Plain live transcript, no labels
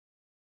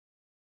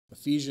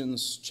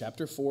Ephesians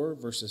chapter 4,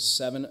 verses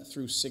 7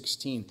 through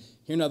 16.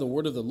 Hear now the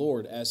word of the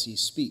Lord as he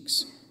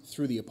speaks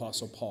through the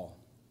Apostle Paul.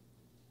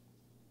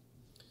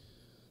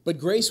 But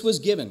grace was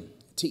given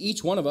to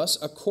each one of us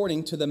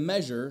according to the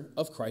measure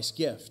of Christ's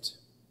gift.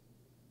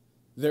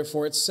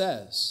 Therefore it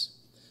says,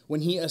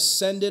 when he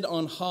ascended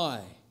on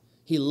high,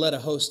 he led a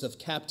host of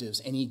captives,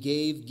 and he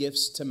gave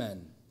gifts to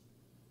men.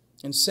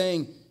 And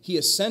saying, he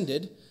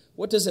ascended,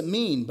 what does it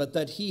mean but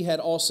that he had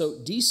also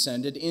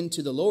descended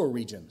into the lower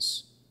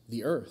regions,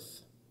 the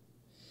earth?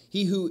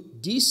 He who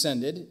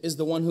descended is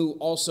the one who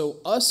also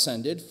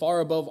ascended far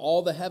above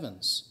all the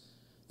heavens,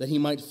 that he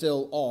might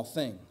fill all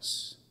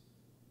things.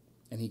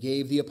 And he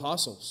gave the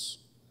apostles,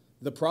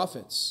 the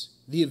prophets,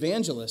 the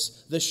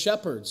evangelists, the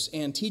shepherds,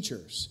 and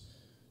teachers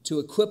to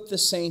equip the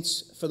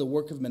saints for the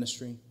work of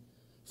ministry,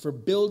 for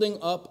building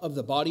up of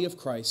the body of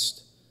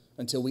Christ,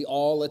 until we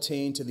all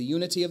attain to the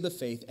unity of the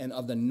faith and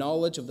of the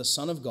knowledge of the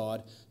Son of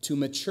God, to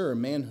mature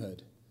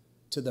manhood,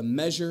 to the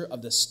measure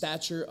of the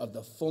stature of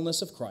the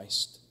fullness of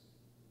Christ,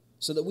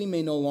 so that we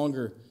may no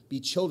longer be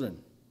children,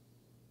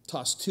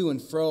 tossed to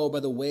and fro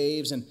by the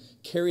waves and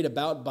carried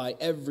about by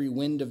every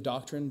wind of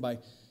doctrine, by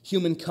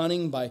human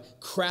cunning, by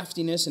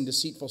craftiness and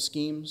deceitful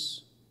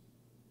schemes.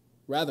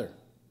 Rather,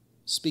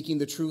 speaking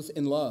the truth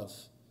in love,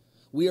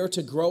 we are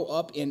to grow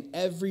up in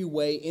every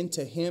way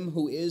into him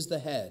who is the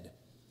head,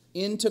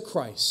 into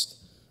Christ,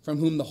 from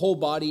whom the whole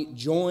body,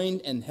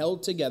 joined and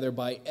held together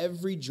by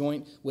every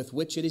joint with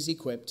which it is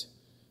equipped,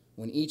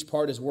 when each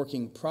part is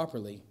working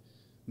properly,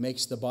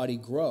 makes the body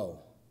grow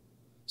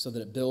so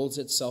that it builds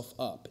itself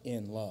up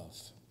in love.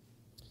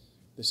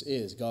 This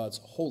is God's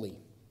holy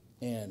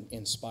and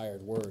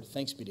inspired word.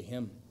 Thanks be to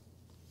him.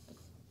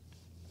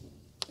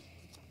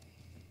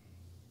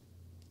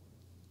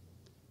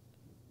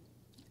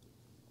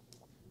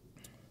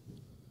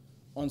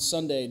 On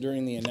Sunday,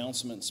 during the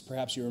announcements,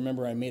 perhaps you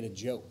remember I made a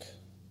joke.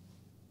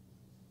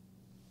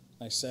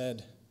 I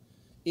said,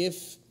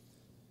 if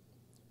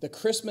the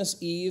Christmas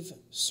Eve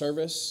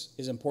service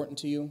is important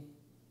to you,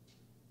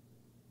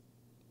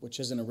 which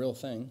isn't a real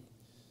thing,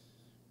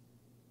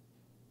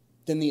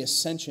 then the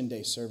Ascension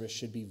Day service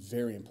should be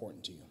very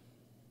important to you.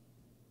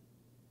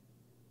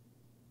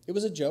 It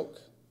was a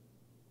joke,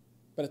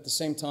 but at the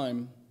same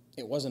time,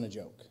 it wasn't a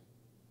joke.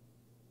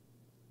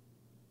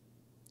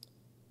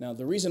 Now,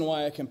 the reason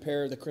why I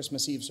compare the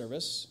Christmas Eve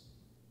service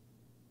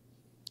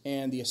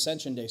and the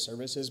Ascension Day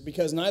service is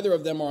because neither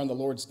of them are on the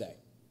Lord's Day.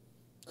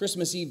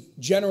 Christmas Eve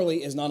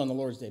generally is not on the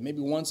Lord's Day. Maybe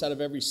once out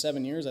of every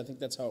 7 years, I think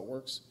that's how it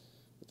works,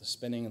 with the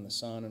spinning and the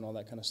sun and all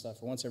that kind of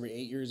stuff. Or once every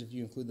 8 years if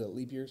you include the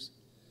leap years.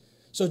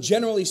 So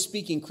generally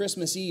speaking,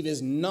 Christmas Eve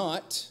is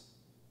not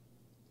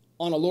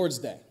on a Lord's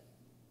Day.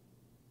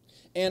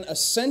 And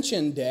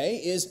Ascension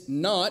Day is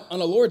not on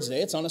a Lord's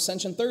Day. It's on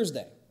Ascension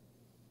Thursday.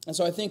 And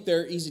so I think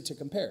they're easy to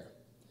compare.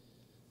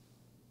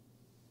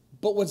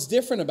 But what's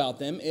different about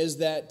them is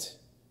that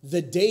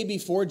the day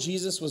before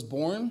Jesus was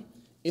born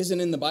isn't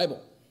in the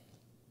Bible.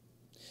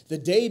 The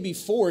day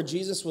before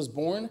Jesus was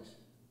born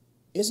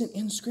isn't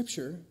in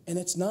Scripture, and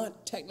it's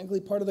not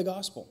technically part of the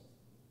gospel.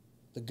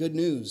 The good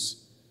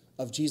news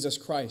of Jesus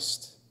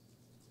Christ,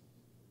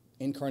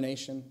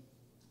 incarnation,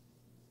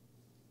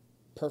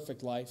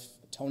 perfect life,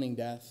 atoning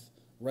death,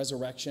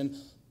 resurrection,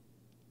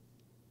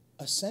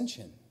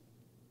 ascension,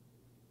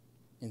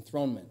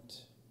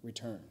 enthronement,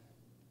 return.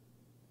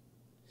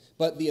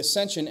 But the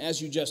ascension, as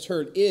you just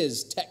heard,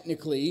 is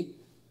technically,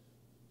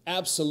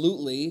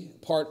 absolutely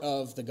part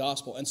of the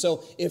gospel. And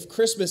so if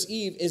Christmas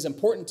Eve is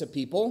important to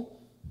people,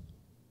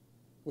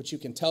 which you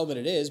can tell that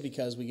it is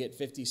because we get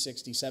 50,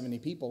 60, 70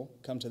 people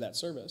come to that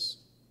service,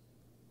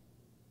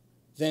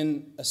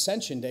 then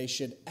Ascension Day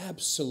should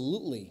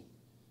absolutely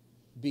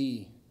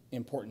be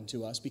important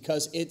to us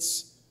because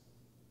it's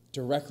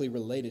directly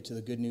related to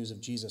the good news of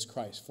Jesus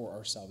Christ for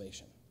our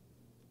salvation.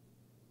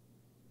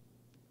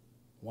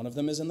 One of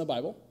them is in the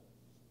Bible,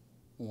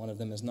 and one of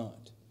them is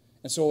not.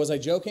 And so was I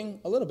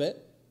joking? A little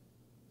bit,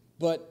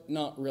 but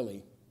not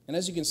really. And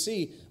as you can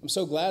see, I'm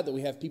so glad that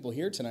we have people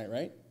here tonight,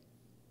 right?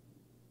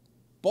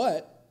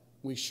 But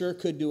we sure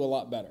could do a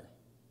lot better.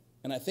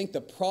 And I think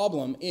the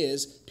problem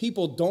is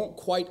people don't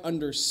quite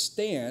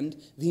understand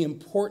the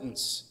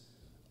importance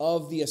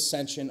of the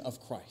ascension of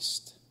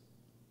Christ.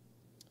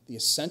 The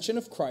ascension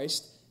of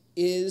Christ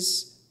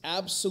is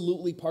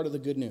absolutely part of the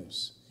good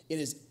news. It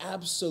is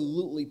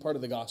absolutely part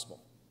of the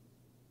gospel.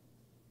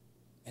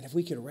 And if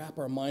we could wrap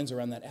our minds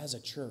around that as a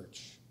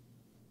church,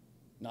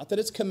 not that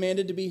it's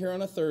commanded to be here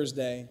on a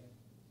Thursday,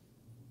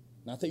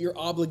 not that you're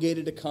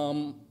obligated to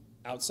come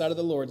outside of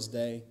the Lord's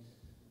Day,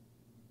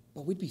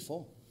 but we'd be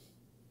full.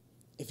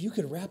 If you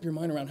could wrap your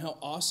mind around how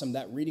awesome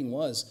that reading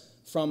was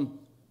from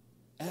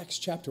Acts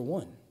chapter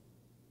 1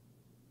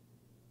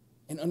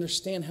 and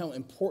understand how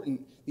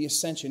important the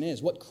ascension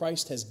is, what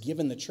Christ has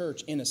given the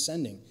church in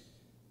ascending,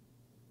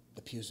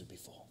 the pews would be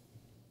full.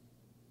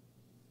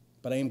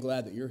 But I am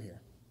glad that you're here.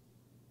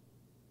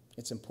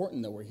 It's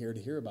important that we're here to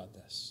hear about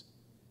this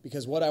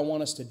because what I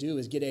want us to do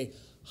is get a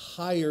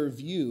higher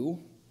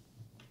view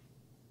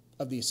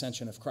of the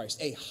ascension of Christ,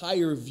 a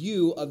higher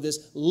view of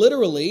this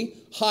literally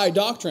high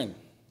doctrine.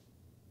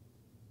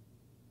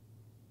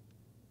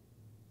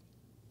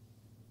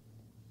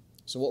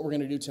 So what we're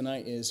going to do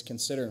tonight is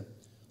consider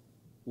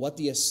what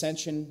the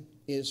ascension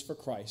is for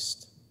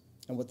Christ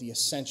and what the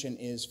ascension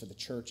is for the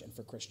church and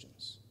for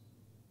Christians.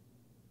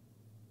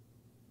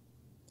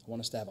 I want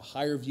us to have a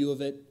higher view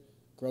of it,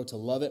 grow to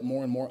love it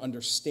more and more,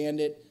 understand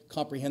it,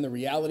 comprehend the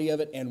reality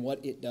of it, and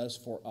what it does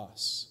for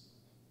us.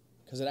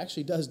 Because it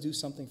actually does do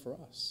something for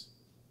us.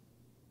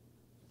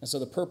 And so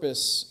the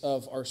purpose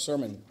of our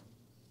sermon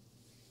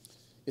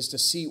is to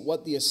see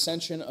what the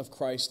ascension of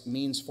Christ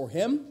means for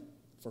him,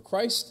 for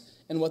Christ,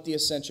 and what the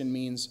ascension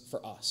means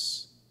for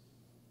us.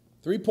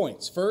 3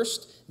 points.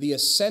 First, the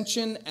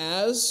ascension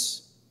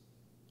as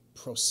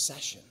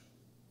procession.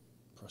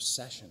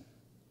 Procession.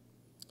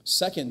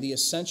 Second, the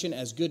ascension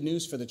as good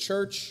news for the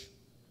church.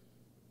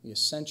 The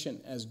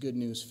ascension as good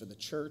news for the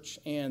church.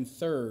 And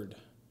third,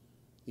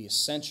 the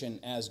ascension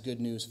as good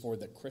news for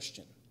the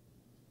Christian.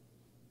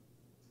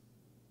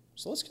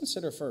 So let's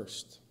consider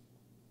first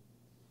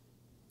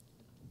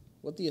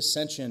what the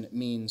ascension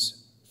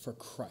means for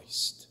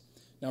Christ.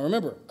 Now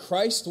remember,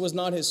 Christ was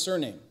not his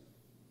surname.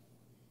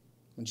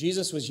 When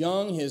Jesus was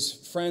young, his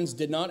friends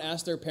did not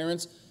ask their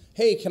parents,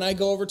 hey, can I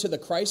go over to the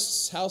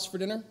Christ's house for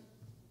dinner?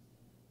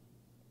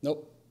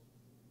 Nope.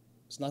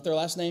 It's not their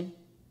last name.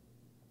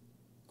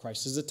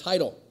 Christ is a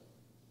title.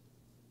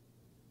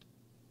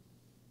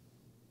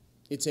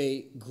 It's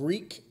a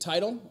Greek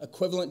title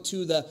equivalent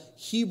to the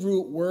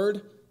Hebrew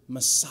word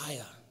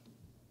Messiah.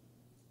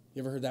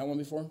 You ever heard that one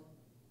before?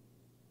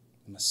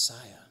 Messiah.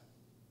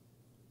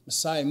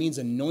 Messiah means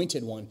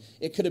anointed one.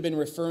 It could have been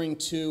referring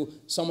to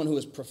someone who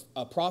was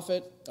a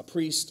prophet, a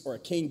priest, or a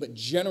king, but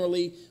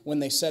generally when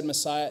they said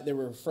Messiah, they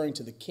were referring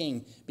to the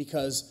king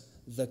because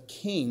the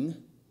king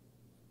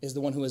is the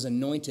one who is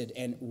anointed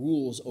and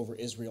rules over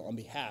Israel on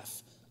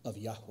behalf of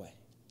Yahweh.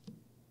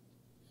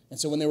 And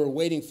so when they were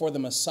waiting for the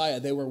Messiah,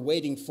 they were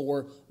waiting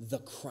for the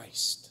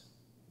Christ.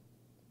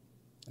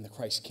 And the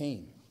Christ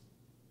came.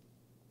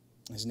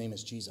 His name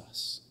is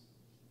Jesus.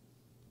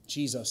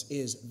 Jesus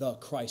is the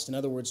Christ. In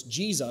other words,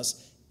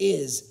 Jesus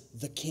is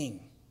the King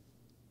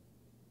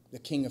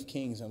of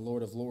kings and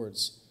Lord of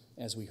lords,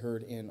 as we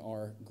heard in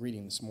our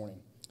greeting this morning.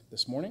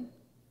 This morning?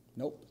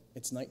 Nope,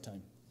 it's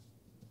nighttime.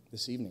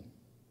 This evening.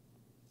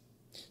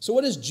 So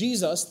what is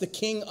Jesus the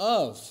King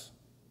of?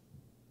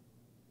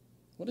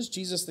 What is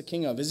Jesus the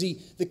King of? Is he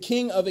the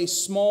king of a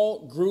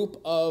small group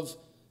of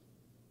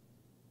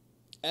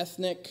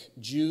ethnic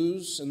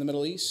Jews in the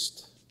Middle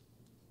East?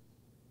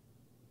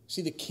 Is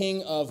he the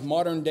king of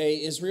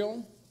modern-day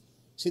Israel?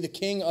 Is he the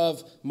king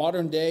of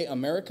modern-day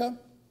America?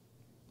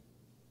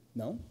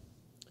 No.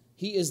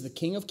 He is the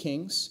King of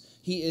kings.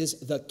 He is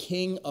the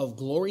King of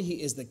glory.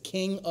 He is the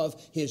King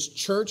of his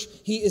church.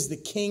 He is the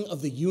King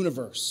of the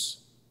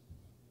universe.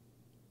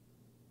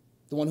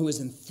 The one who is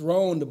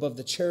enthroned above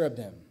the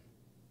cherubim.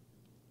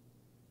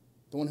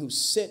 The one who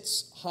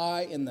sits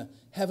high in the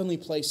heavenly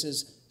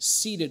places,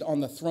 seated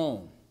on the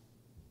throne.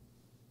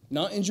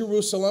 Not in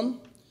Jerusalem,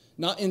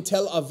 not in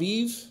Tel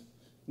Aviv,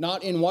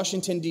 not in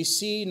Washington,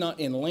 D.C., not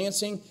in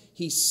Lansing.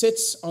 He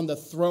sits on the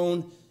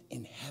throne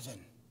in heaven.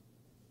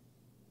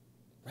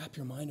 Wrap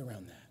your mind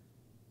around that.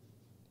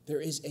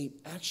 There is an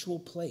actual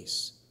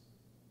place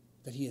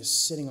that he is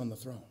sitting on the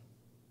throne.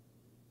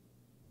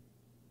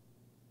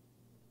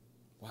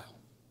 Wow.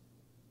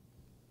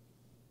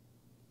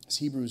 As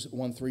Hebrews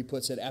 1:3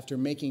 puts it, after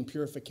making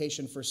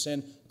purification for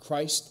sin,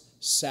 Christ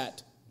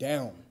sat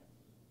down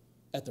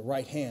at the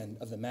right hand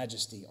of the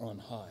Majesty on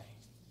high,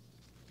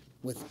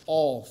 with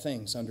all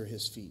things under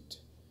his feet.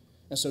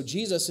 And so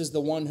Jesus is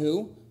the one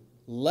who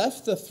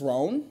left the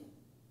throne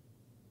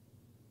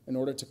in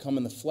order to come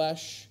in the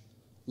flesh,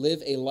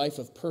 live a life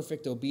of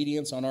perfect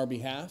obedience on our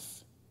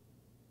behalf.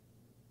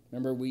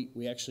 Remember,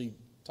 we actually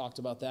talked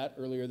about that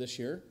earlier this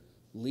year.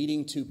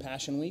 Leading to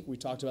Passion Week, we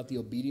talked about the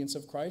obedience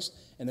of Christ,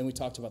 and then we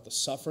talked about the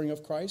suffering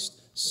of Christ,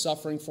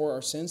 suffering for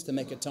our sins to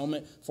make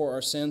atonement for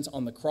our sins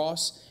on the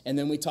cross, and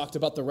then we talked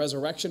about the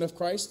resurrection of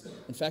Christ.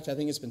 In fact, I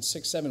think it's been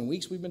 6-7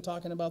 weeks we've been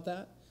talking about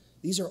that.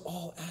 These are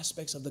all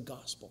aspects of the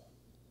gospel,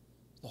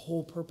 the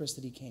whole purpose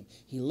that he came.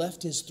 He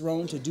left his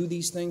throne to do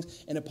these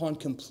things, and upon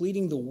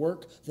completing the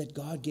work that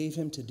God gave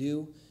him to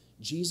do,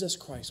 Jesus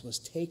Christ was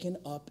taken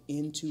up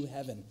into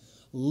heaven,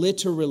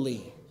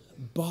 literally,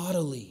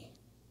 bodily.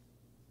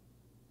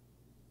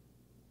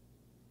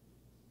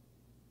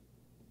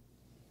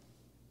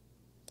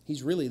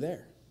 He's really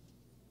there.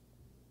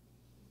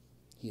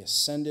 He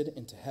ascended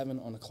into heaven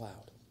on a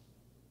cloud.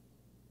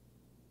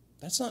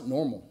 That's not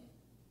normal.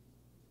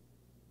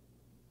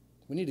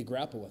 We need to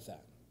grapple with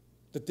that.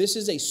 That this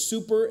is a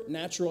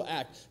supernatural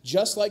act.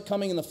 Just like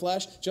coming in the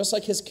flesh, just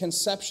like his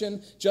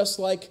conception, just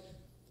like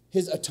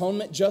his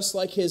atonement, just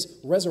like his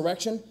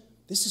resurrection,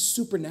 this is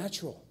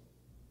supernatural.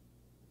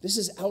 This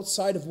is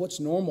outside of what's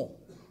normal.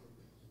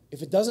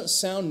 If it doesn't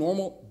sound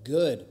normal,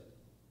 good.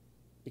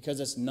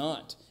 Because it's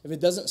not. If it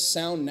doesn't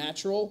sound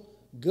natural,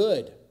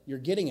 good. You're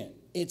getting it.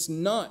 It's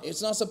not.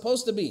 It's not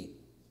supposed to be.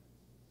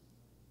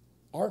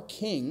 Our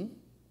King,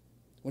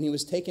 when he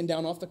was taken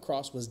down off the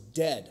cross, was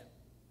dead.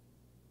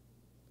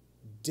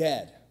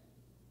 Dead.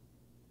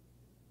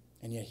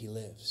 And yet he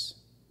lives.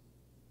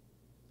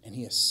 And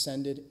he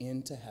ascended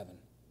into heaven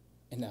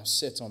and now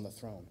sits on the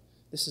throne.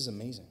 This is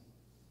amazing.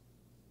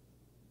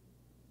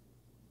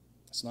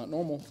 It's not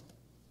normal.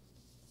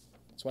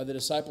 That's why the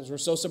disciples were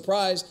so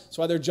surprised. That's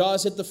why their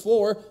jaws hit the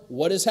floor.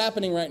 What is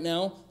happening right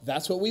now?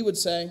 That's what we would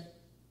say.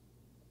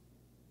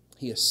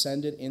 He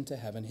ascended into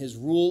heaven. His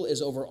rule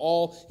is over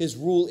all. His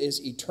rule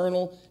is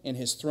eternal, and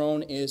his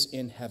throne is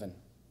in heaven.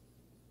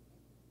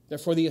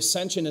 Therefore, the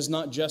ascension is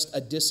not just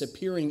a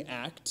disappearing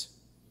act.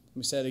 Let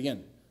me say it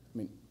again.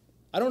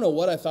 I don't know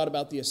what I thought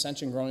about the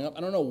ascension growing up.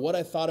 I don't know what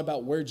I thought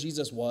about where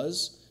Jesus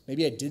was.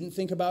 Maybe I didn't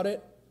think about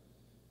it.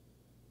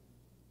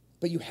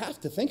 But you have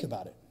to think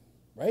about it,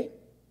 right?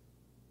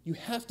 You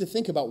have to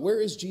think about,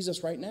 where is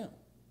Jesus right now?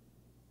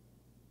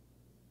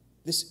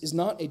 This is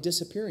not a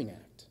disappearing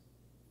act.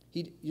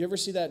 You ever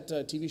see that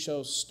TV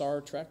show Star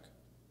Trek?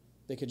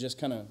 They could just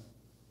kind of,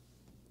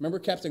 remember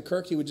Captain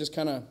Kirk? He would just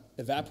kind of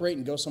evaporate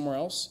and go somewhere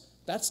else.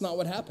 That's not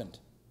what happened.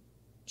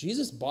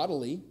 Jesus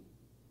bodily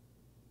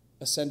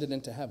ascended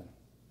into heaven.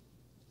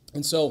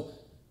 And so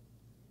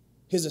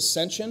his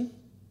ascension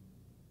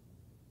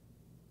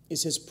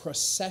is his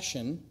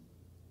procession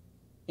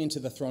into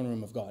the throne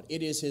room of God.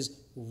 It is his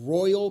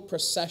royal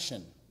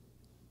procession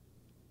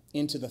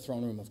into the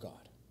throne room of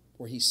God,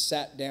 where he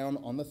sat down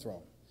on the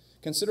throne.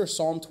 Consider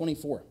Psalm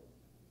 24.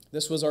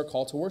 This was our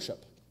call to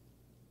worship.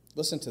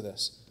 Listen to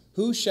this.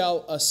 Who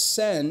shall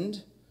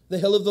ascend the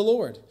hill of the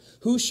Lord?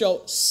 Who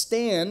shall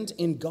stand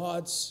in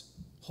God's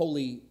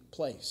holy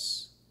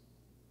place?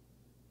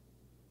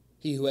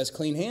 He who has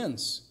clean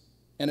hands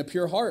and a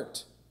pure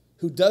heart,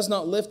 who does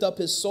not lift up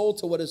his soul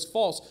to what is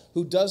false,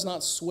 who does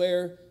not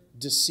swear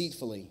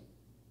deceitfully.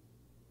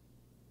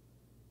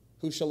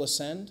 Who shall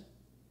ascend?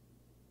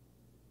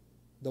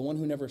 The one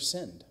who never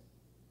sinned.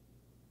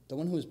 The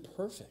one who is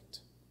perfect.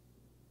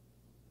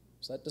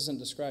 So that doesn't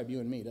describe you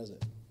and me, does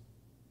it?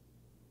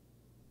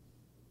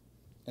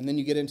 And then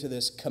you get into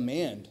this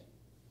command.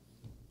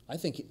 I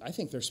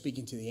think they're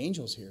speaking to the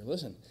angels here.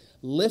 Listen.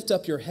 Lift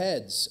up your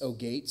heads, O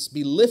gates.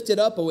 Be lifted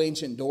up, O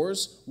ancient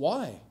doors.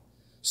 Why?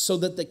 So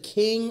that the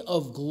King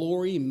of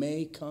glory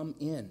may come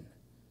in.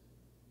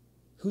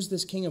 Who's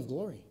this King of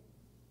glory?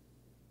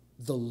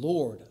 The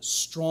Lord,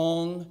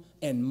 strong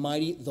and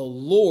mighty. The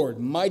Lord,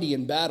 mighty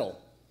in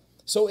battle.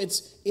 So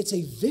it's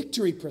a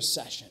victory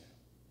procession.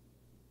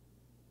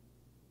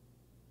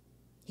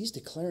 He's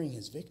declaring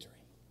his victory.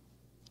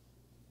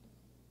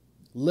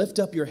 Lift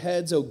up your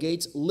heads, O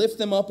gates. Lift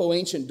them up, O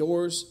ancient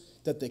doors,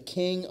 that the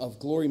King of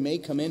glory may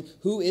come in.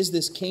 Who is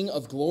this King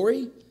of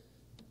glory?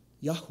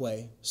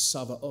 Yahweh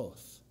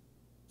Sabaoth,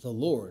 the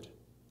Lord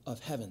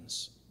of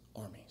heaven's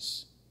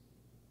armies.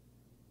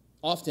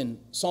 Often,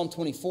 Psalm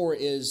 24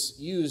 is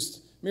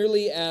used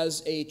merely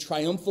as a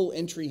triumphal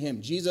entry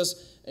hymn.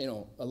 Jesus,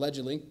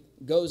 allegedly,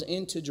 goes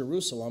into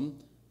Jerusalem,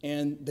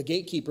 and the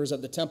gatekeepers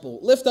of the temple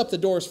lift up the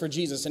doors for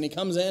Jesus, and he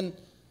comes in,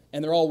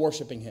 and they're all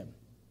worshiping him.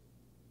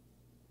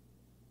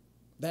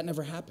 That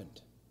never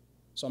happened.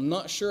 So I'm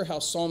not sure how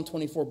Psalm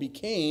 24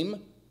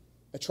 became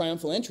a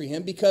triumphal entry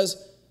hymn,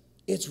 because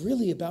it's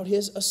really about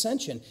his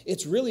ascension.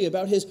 It's really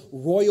about his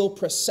royal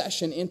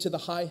procession into the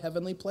high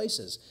heavenly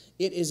places.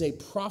 It is a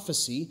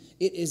prophecy.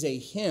 It is a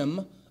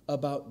hymn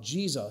about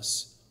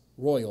Jesus'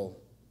 royal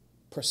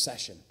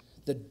procession.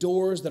 The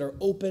doors that are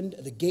opened,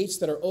 the gates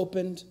that are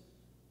opened,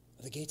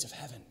 are the gates of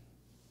heaven.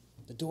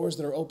 The doors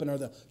that are open are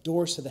the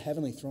doors to the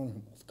heavenly throne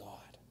room of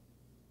God.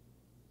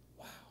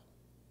 Wow.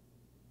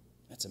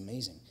 That's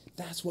amazing.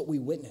 That's what we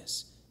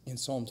witness in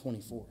Psalm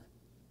 24.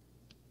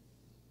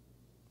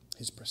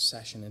 His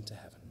procession into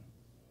heaven.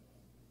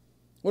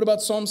 What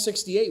about Psalm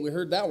 68? We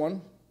heard that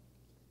one.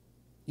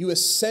 You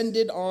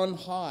ascended on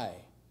high.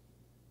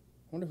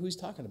 I wonder who he's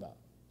talking about.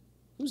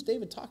 Who's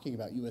David talking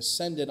about? You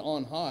ascended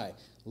on high,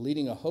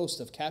 leading a host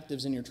of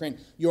captives in your train.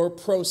 Your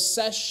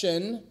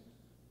procession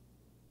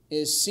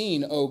is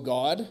seen, O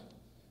God.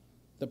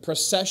 The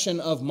procession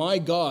of my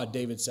God,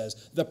 David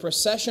says. The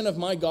procession of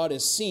my God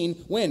is seen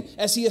when?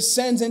 As he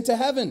ascends into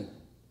heaven.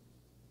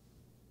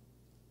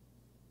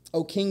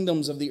 O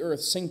kingdoms of the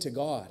earth, sing to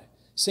God.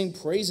 Sing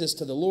praises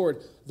to the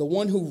Lord, the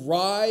one who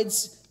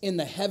rides in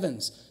the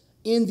heavens,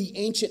 in the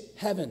ancient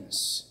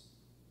heavens.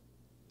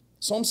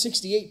 Psalm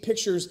 68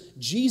 pictures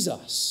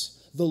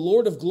Jesus, the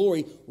Lord of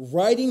glory,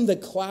 riding the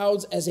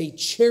clouds as a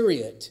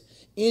chariot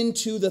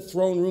into the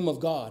throne room of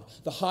God,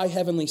 the high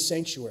heavenly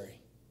sanctuary,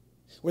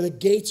 where the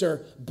gates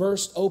are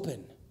burst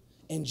open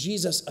and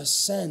Jesus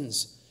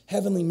ascends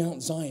heavenly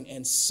Mount Zion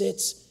and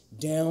sits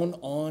down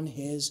on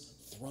his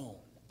throne.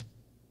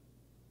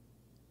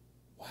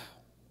 Wow.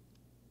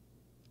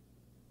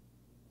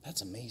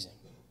 That's amazing.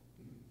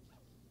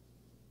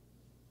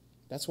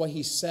 That's why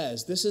he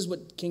says, this is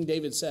what King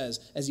David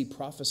says as he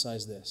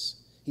prophesies this.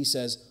 He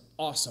says,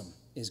 awesome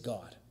is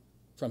God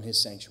from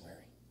his sanctuary.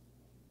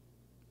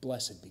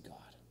 Blessed be God.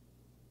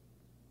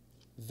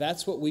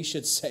 That's what we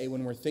should say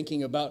when we're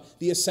thinking about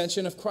the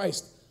ascension of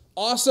Christ.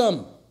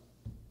 Awesome.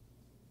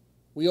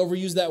 We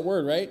overuse that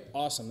word, right?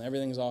 Awesome.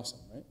 Everything's awesome,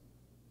 right?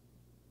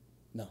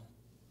 No.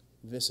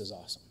 This is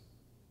awesome.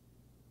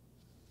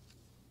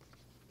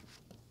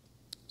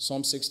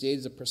 Psalm 68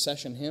 is a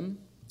procession hymn.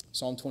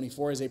 Psalm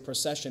 24 is a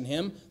procession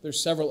hymn.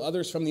 There's several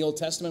others from the Old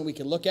Testament we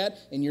could look at.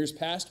 In years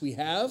past, we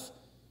have.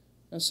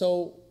 And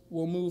so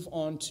we'll move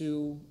on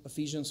to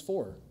Ephesians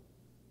 4,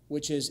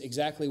 which is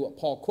exactly what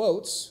Paul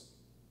quotes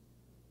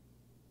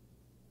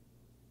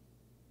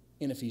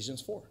in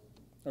Ephesians 4.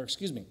 Or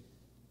excuse me,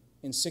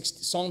 in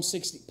Psalm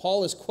 60.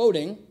 Paul is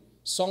quoting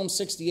Psalm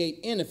 68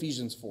 in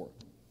Ephesians 4.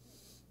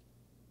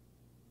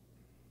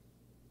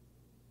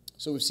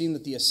 So we've seen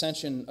that the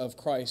ascension of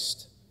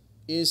Christ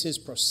is his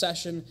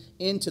procession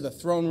into the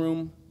throne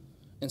room.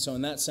 And so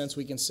in that sense,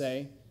 we can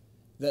say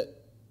that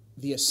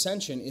the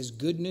ascension is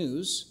good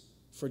news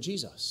for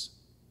Jesus.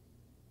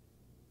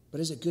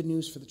 But is it good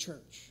news for the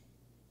church?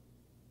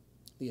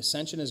 The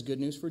ascension is good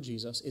news for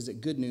Jesus. Is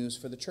it good news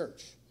for the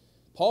church?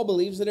 Paul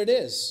believes that it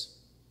is,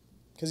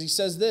 because he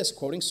says this,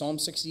 quoting Psalm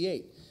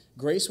 68,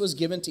 "Grace was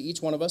given to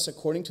each one of us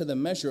according to the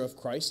measure of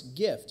Christ's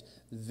gift.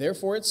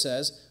 Therefore it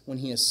says, when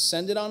he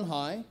ascended on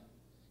high,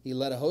 he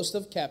led a host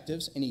of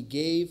captives, and he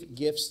gave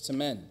gifts to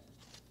men."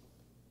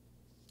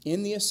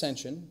 In the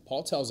ascension,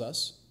 Paul tells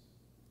us,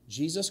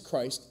 Jesus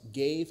Christ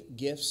gave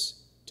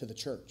gifts to the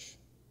church.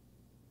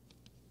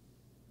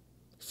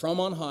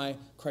 From on high,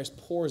 Christ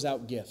pours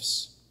out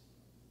gifts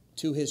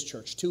to his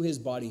church, to his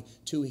body,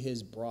 to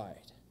his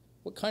bride.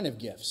 What kind of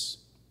gifts?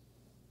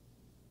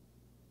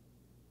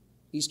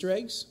 Easter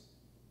eggs?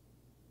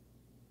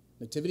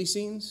 Nativity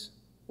scenes?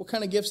 What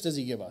kind of gifts does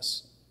he give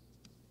us?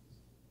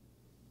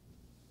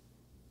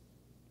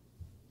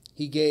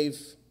 He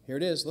gave, here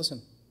it is,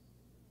 listen.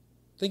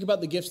 Think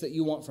about the gifts that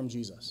you want from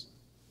Jesus.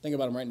 Think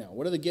about them right now.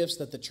 What are the gifts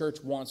that the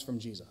church wants from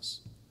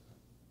Jesus?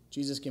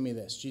 Jesus, give me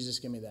this. Jesus,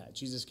 give me that.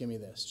 Jesus, give me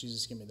this.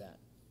 Jesus, give me that.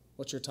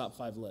 What's your top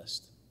 5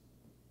 list?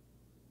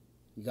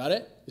 You got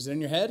it? Is it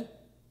in your head?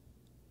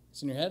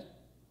 It's in your head?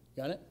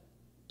 Got it?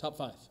 Top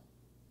 5.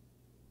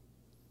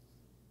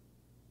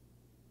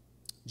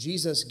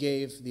 Jesus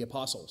gave the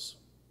apostles,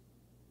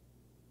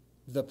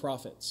 the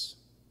prophets,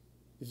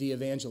 the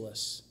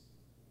evangelists,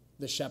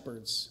 the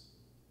shepherds,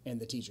 and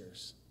the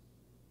teachers.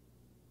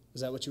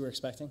 Is that what you were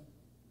expecting?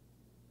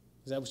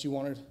 Is that what you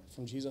wanted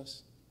from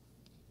Jesus?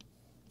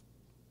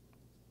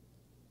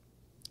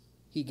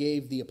 He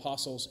gave the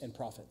apostles and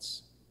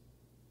prophets.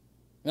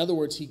 In other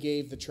words, he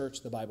gave the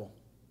church the Bible.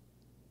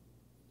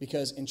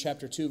 Because in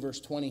chapter 2, verse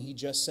 20, he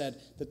just said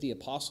that the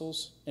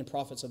apostles and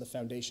prophets are the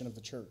foundation of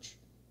the church.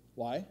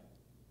 Why?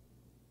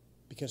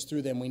 Because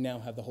through them we now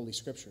have the Holy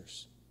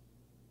Scriptures.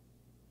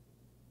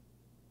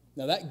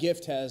 Now that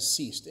gift has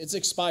ceased. It's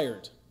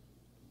expired.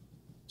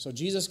 So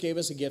Jesus gave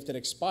us a gift that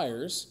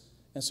expires.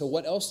 And so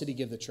what else did he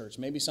give the church?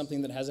 Maybe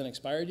something that hasn't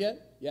expired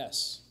yet?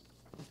 Yes.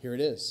 Here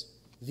it is.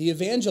 The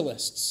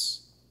evangelists.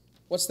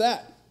 What's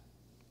that?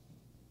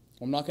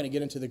 I'm not going to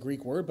get into the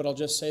Greek word, but I'll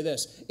just say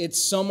this.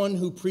 It's someone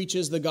who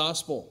preaches the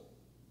gospel.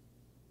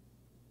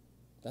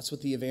 That's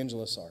what the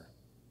evangelists are.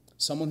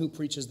 Someone who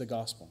preaches the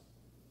gospel.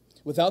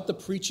 Without the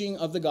preaching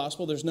of the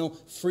gospel, there's no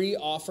free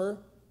offer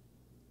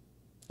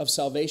of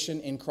salvation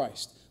in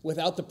Christ.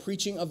 Without the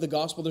preaching of the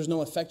gospel, there's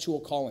no effectual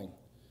calling.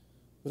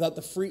 Without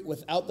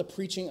the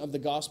preaching of the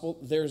gospel,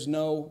 there's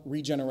no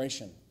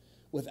regeneration.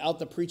 Without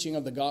the preaching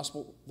of the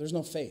gospel, there's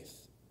no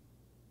faith.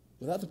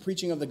 Without the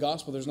preaching of the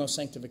gospel, there's no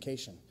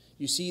sanctification.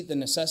 You see the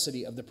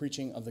necessity of the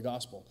preaching of the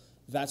gospel.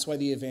 That's why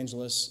the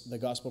evangelists, the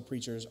gospel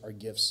preachers, are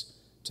gifts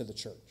to the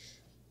church.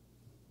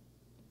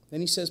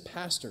 Then he says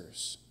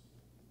pastors.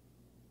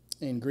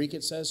 In Greek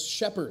it says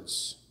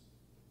shepherds.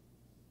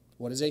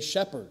 What is a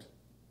shepherd?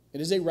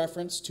 It is a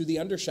reference to the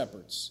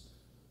under-shepherds,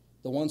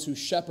 the ones who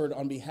shepherd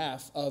on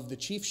behalf of the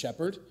chief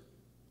shepherd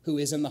who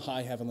is in the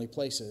high heavenly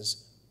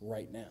places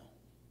right now.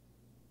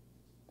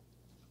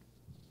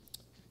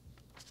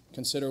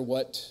 Consider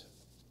what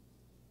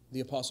the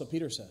Apostle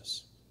Peter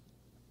says.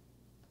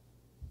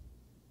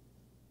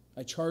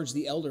 I charge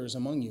the elders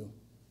among you,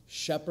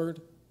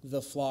 shepherd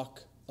the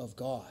flock of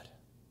God.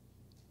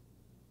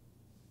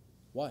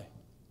 Why?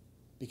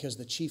 Because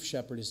the chief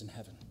shepherd is in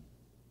heaven.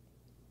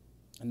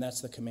 And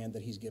that's the command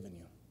that he's given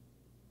you.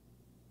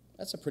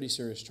 That's a pretty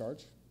serious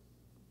charge.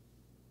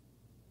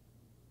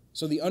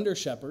 So the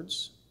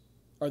under-shepherds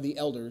are the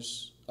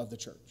elders of the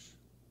church.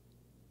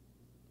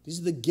 These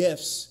are the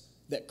gifts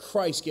that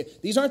Christ gives.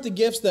 These aren't the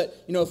gifts that,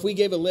 if we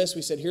gave a list,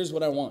 we said, here's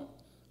what I want.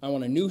 I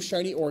want a new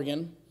shiny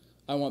organ.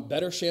 I want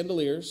better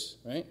chandeliers,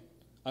 right?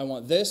 I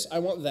want this. I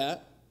want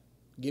that.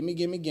 Gimme,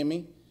 gimme,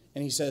 gimme.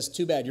 And he says,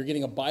 too bad. You're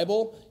getting a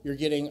Bible. You're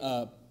getting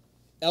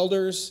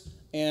elders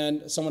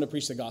and someone to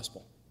preach the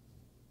gospel.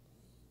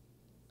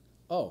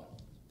 Oh,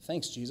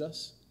 thanks,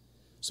 Jesus.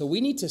 So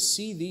we need to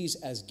see these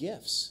as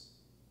gifts.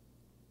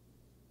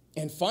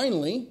 And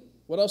finally,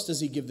 what else does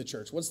he give the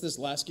church? What's this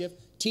last gift?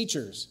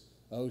 Teachers.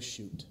 Oh,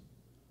 shoot.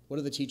 What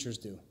do the teachers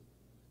do?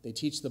 They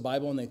teach the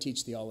Bible and they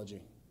teach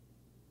theology.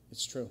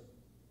 It's true.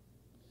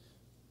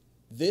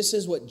 This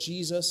is what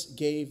Jesus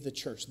gave the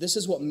church. This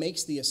is what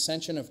makes the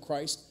ascension of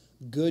Christ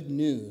good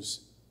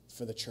news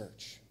for the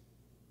church.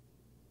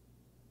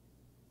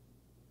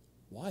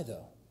 Why,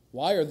 though?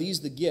 Why are these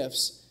the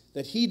gifts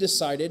that he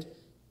decided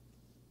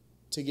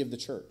to give the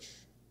church?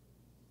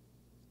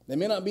 They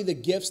may not be the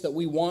gifts that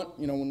we want.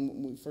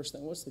 When we first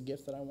think, what's the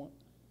gift that I want?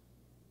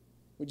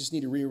 We just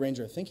need to rearrange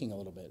our thinking a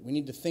little bit. We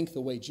need to think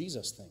the way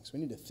Jesus thinks. We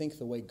need to think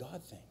the way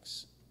God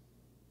thinks.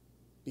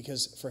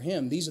 Because for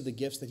him, these are the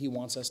gifts that he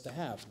wants us to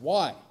have.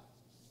 Why?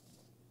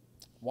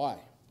 Why?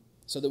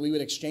 So that we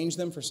would exchange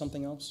them for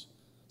something else?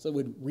 So that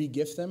we'd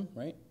re-gift them,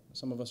 right?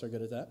 Some of us are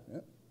good at that. Yeah.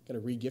 Got to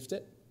re-gift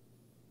it.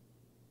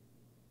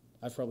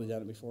 I've probably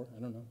done it before.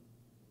 I don't know.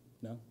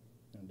 No?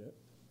 Don't do it.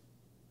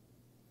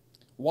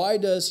 Why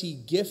does he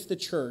gift the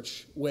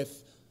church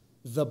with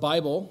the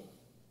Bible,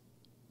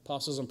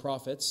 apostles and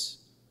prophets,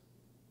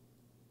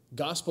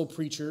 gospel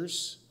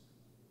preachers,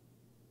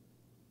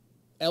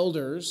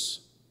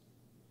 elders,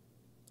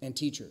 and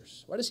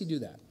teachers? Why does he do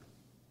that?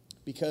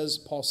 Because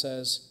Paul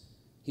says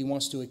he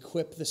wants to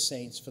equip the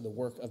saints for the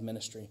work of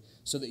ministry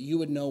so that you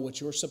would know what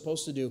you're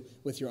supposed to do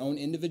with your own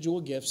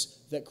individual gifts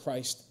that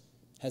Christ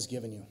has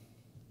given you.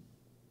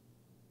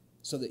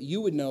 So that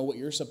you would know what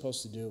you're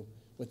supposed to do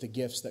with the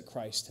gifts that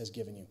Christ has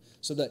given you.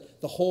 So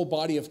that the whole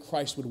body of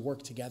Christ would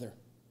work together,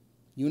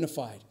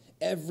 unified.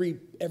 Every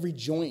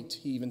joint,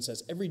 he even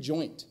says, every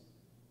joint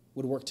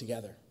would work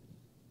together.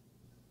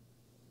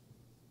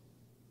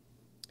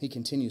 He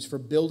continues, for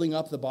building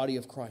up the body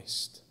of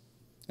Christ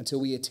until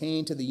we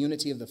attain to the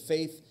unity of the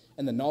faith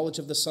and the knowledge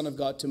of the Son of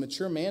God, to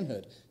mature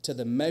manhood, to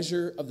the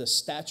measure of the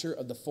stature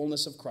of the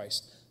fullness of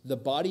Christ. The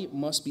body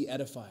must be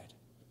edified,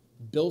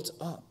 built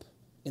up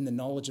in the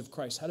knowledge of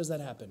Christ. How does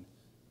that happen?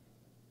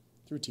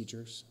 Through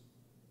teachers,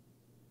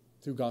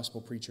 through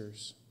gospel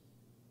preachers,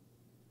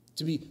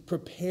 to be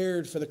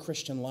prepared for the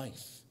Christian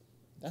life.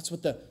 That's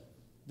what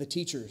the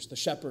teachers, the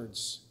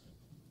shepherds,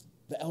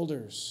 the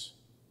elders,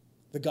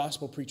 the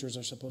gospel preachers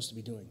are supposed to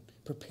be doing,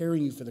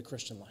 preparing you for the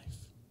Christian life.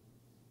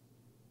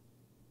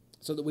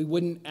 So that we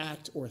wouldn't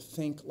act or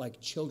think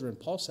like children.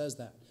 Paul says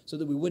that. So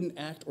that we wouldn't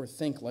act or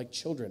think like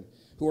children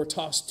who are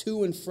tossed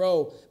to and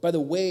fro by the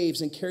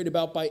waves and carried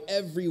about by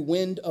every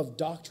wind of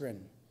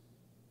doctrine,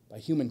 by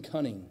human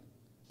cunning,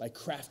 by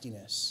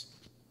craftiness,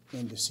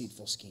 and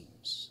deceitful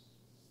schemes.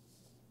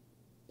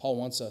 Paul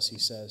wants us, he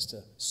says,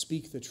 to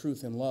speak the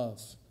truth in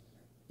love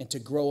and to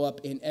grow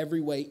up in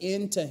every way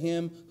into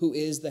him who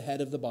is the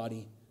head of the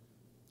body.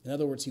 In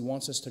other words, he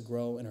wants us to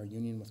grow in our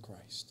union with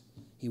Christ.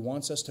 He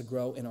wants us to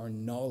grow in our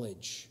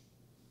knowledge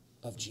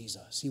of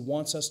Jesus. He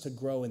wants us to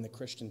grow in the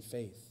Christian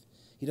faith.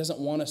 He doesn't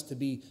want us to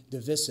be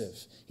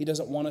divisive. He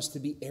doesn't want us to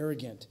be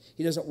arrogant.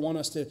 He doesn't want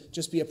us to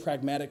just be a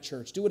pragmatic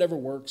church, do whatever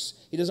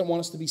works. He doesn't want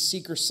us to be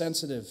seeker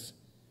sensitive.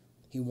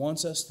 He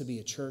wants us to be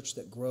a church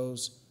that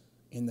grows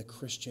in the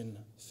Christian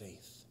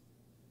faith.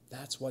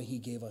 That's why he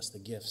gave us the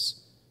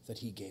gifts that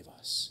he gave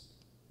us.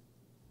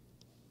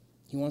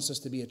 He wants us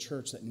to be a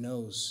church that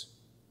knows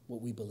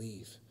what we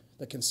believe,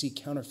 that can see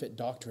counterfeit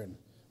doctrine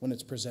when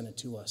it's presented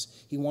to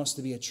us. He wants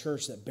to be a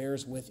church that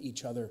bears with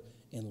each other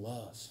in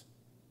love.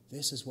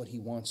 This is what he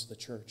wants the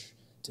church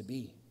to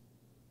be.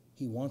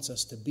 He wants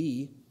us to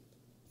be,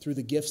 through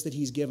the gifts that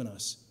he's given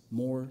us,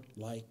 more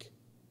like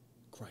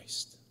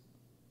Christ,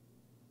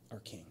 our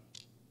King.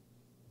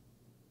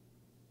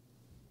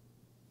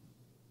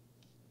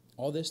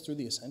 All this through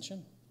the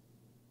Ascension?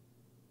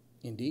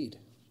 Indeed.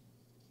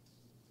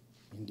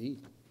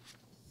 Indeed.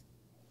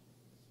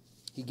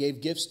 He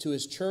gave gifts to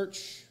his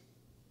church,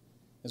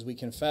 as we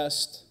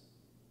confessed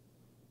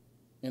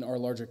in our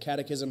larger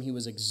catechism. He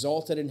was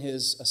exalted in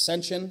his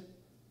ascension,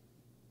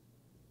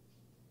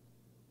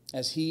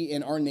 as he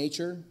in our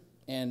nature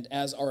and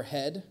as our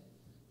head,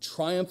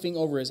 triumphing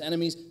over his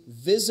enemies,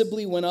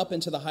 visibly went up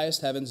into the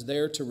highest heavens,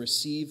 there to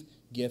receive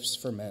gifts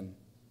for men.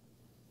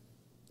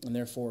 And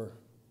therefore,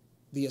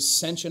 the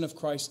ascension of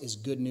Christ is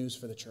good news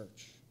for the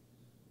church.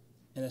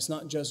 And it's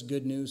not just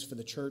good news for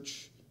the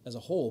church as a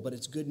whole, but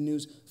it's good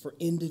news for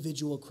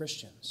individual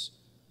Christians.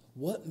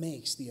 What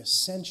makes the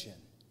ascension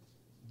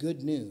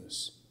good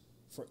news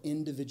for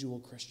individual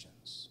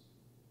Christians?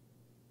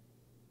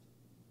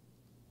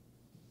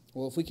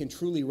 Well, if we can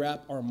truly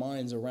wrap our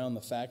minds around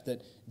the fact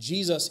that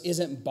Jesus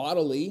isn't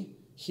bodily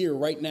here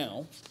right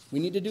now, we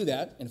need to do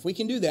that. And if we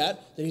can do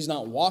that, that he's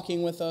not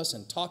walking with us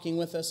and talking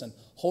with us and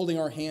holding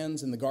our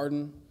hands in the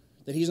garden,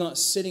 that he's not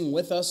sitting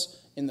with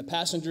us in the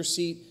passenger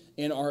seat,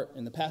 in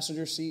the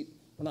passenger seat.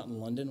 We're not in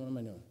London. What am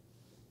I doing?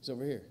 He's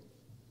over here.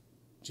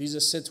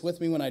 Jesus sits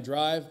with me when I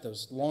drive,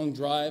 those long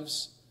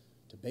drives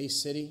to Bay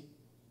City.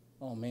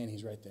 Oh, man,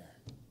 he's right there.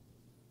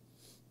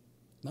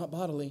 Not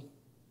bodily.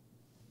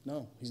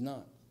 No, he's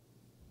not.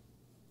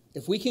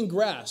 If we can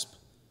grasp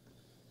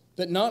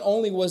that not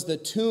only was the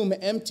tomb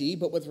empty,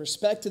 but with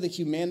respect to the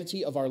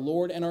humanity of our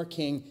Lord and our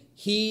King,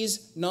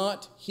 he's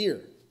not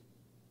here.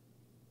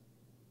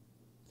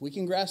 If we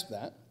can grasp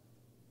that,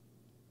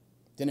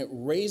 then it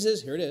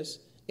raises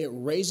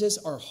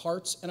our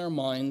hearts and our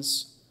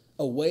minds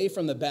away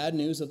from the bad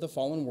news of the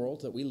fallen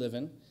world that we live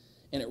in,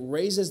 and it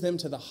raises them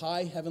to the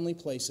high heavenly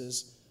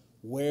places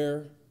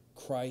where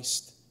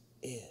Christ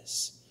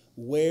is,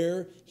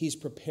 where he's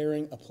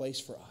preparing a place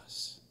for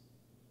us,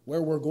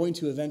 where we're going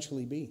to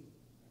eventually be.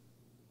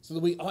 so that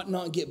we ought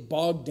not get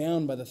bogged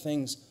down by the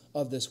things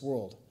of this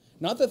world.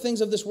 Not that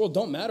things of this world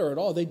don't matter at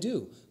all, they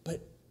do,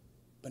 but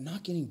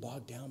not getting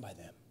bogged down by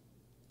them.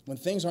 When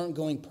things aren't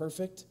going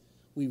perfect,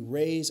 we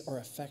raise our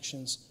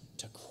affections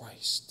to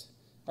Christ.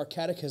 Our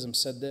catechism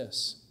said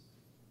this: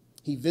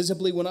 He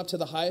visibly went up to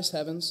the highest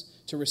heavens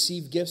to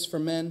receive gifts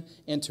from men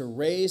and to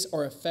raise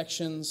our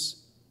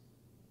affections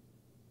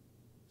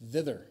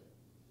thither.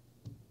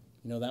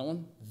 You know that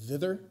one?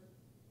 Thither?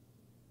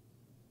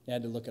 I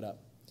had to look it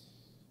up.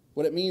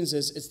 What it means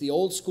is it's the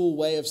old school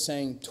way of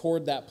saying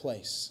toward that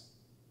place.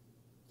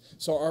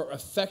 So our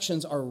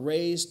affections are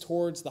raised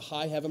towards the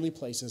high heavenly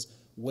places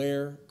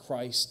where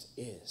Christ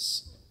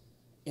is.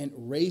 And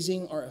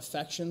raising our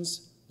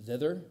affections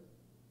thither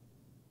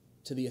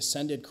to the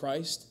ascended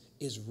Christ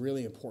is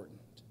really important.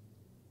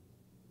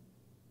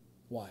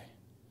 Why?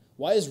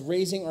 Why is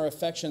raising our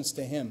affections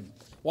to Him?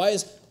 Why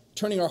is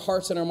turning our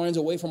hearts and our minds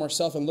away from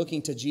ourselves and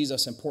looking to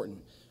Jesus important?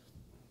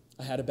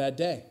 I had a bad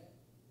day.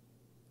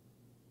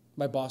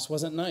 My boss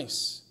wasn't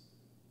nice.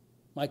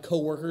 My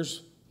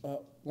coworkers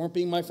weren't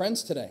being my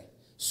friends today.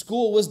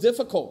 School was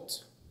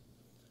difficult.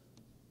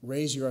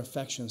 Raise your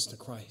affections to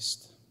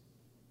Christ.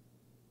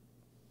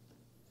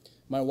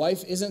 My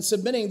wife isn't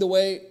submitting the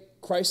way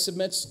Christ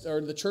submits,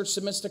 or the church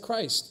submits to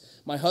Christ.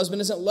 My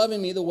husband isn't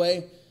loving me the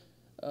way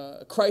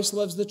Christ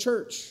loves the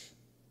church.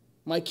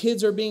 My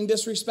kids are being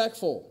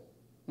disrespectful.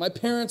 My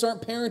parents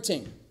aren't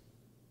parenting.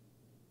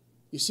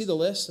 You see the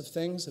list of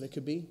things that it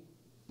could be?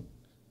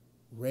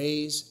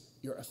 Raise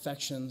your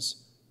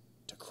affections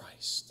to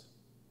Christ.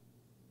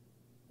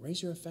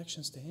 Raise your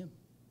affections to Him.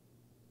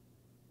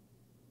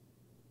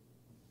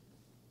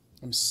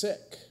 I'm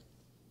sick.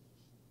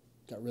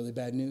 Got really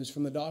bad news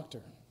from the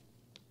doctor.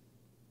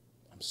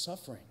 I'm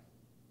suffering.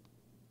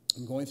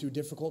 I'm going through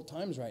difficult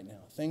times right now.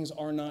 Things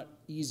are not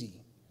easy.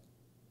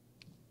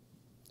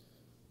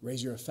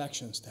 Raise your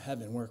affections to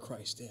heaven where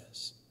Christ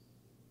is.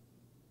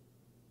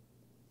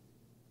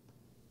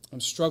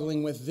 I'm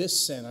struggling with this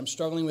sin. I'm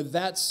struggling with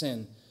that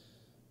sin.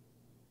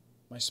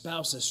 My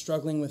spouse is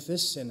struggling with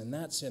this sin and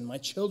that sin. My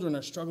children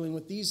are struggling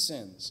with these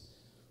sins.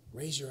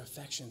 Raise your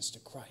affections to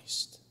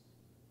Christ,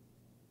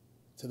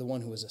 to the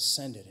one who has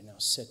ascended and now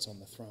sits on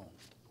the throne.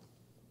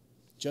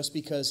 Just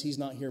because He's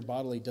not here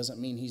bodily doesn't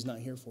mean He's not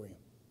here for you.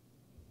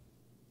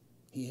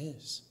 He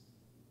is.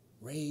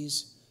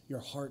 Raise your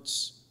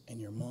hearts and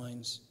your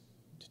minds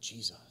to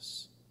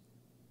Jesus.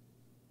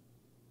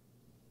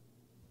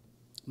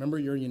 Remember,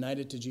 you're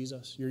united to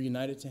Jesus. You're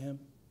united to Him.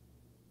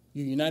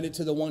 You're united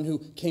to the one who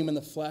came in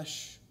the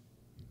flesh,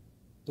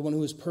 the one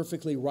who is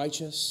perfectly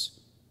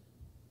righteous,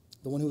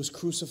 the one who was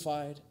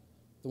crucified,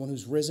 the one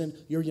who's risen.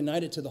 You're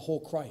united to the whole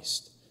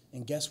Christ.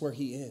 And guess where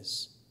He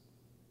is?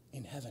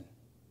 In heaven.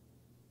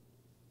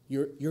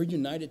 You're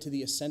united to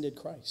the ascended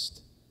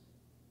Christ.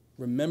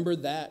 Remember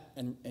that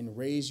and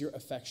raise your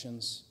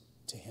affections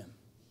to Him.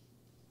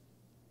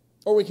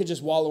 Or we could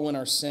just wallow in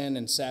our sin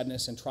and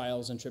sadness and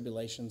trials and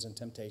tribulations and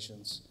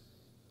temptations.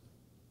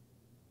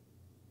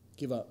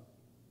 Give up.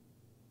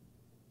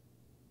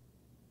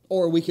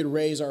 Or we could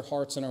raise our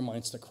hearts and our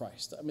minds to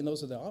Christ. I mean,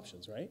 those are the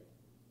options, right?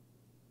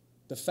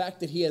 The fact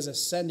that He has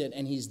ascended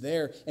and He's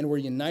there and we're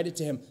united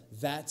to Him,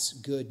 that's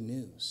good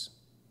news.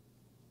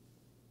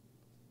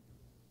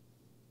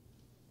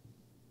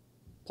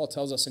 Paul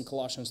tells us in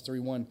Colossians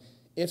 3:1,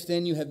 if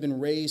then you have been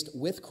raised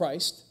with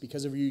Christ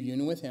because of your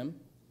union with Him,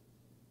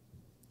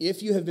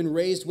 if you have been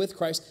raised with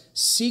Christ,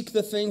 seek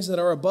the things that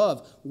are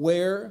above,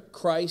 where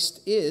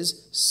Christ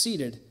is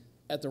seated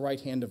at the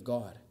right hand of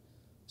God.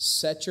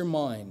 Set your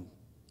mind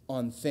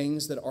on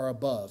things that are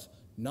above,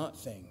 not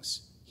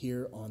things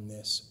here on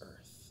this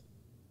earth.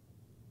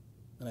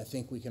 And I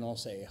think we can all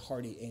say a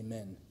hearty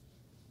amen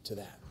to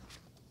that.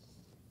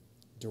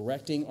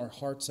 Directing our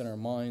hearts and our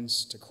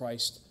minds to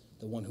Christ,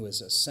 the one who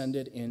has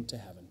ascended into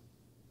heaven.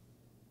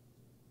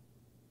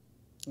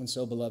 And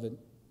so, beloved,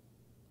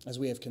 as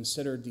we have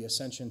considered the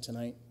ascension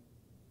tonight,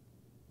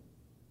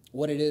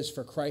 what it is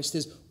for Christ,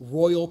 His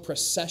royal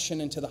procession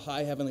into the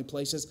high heavenly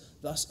places,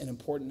 thus an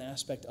important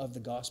aspect of the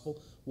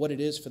gospel, what it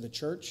is for the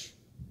church.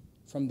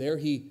 From there,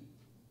 He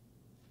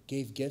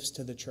gave gifts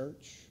to the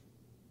church,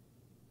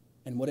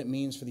 and what it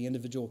means for the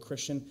individual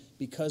Christian.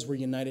 Because we're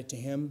united to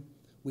Him,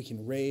 we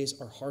can raise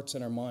our hearts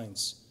and our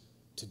minds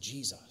to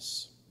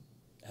Jesus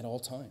at all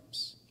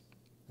times.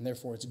 And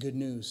therefore, it's good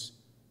news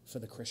for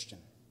the Christian.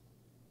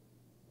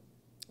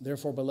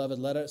 Therefore, beloved,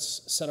 let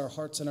us set our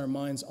hearts and our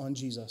minds on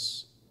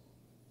Jesus,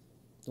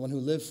 the one who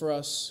lived for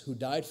us, who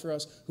died for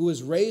us, who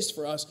was raised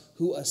for us,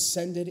 who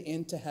ascended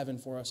into heaven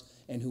for us,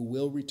 and who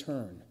will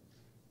return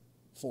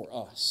for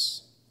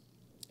us.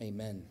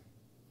 Amen.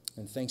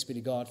 And thanks be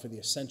to God for the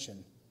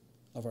ascension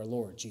of our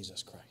Lord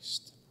Jesus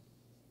Christ.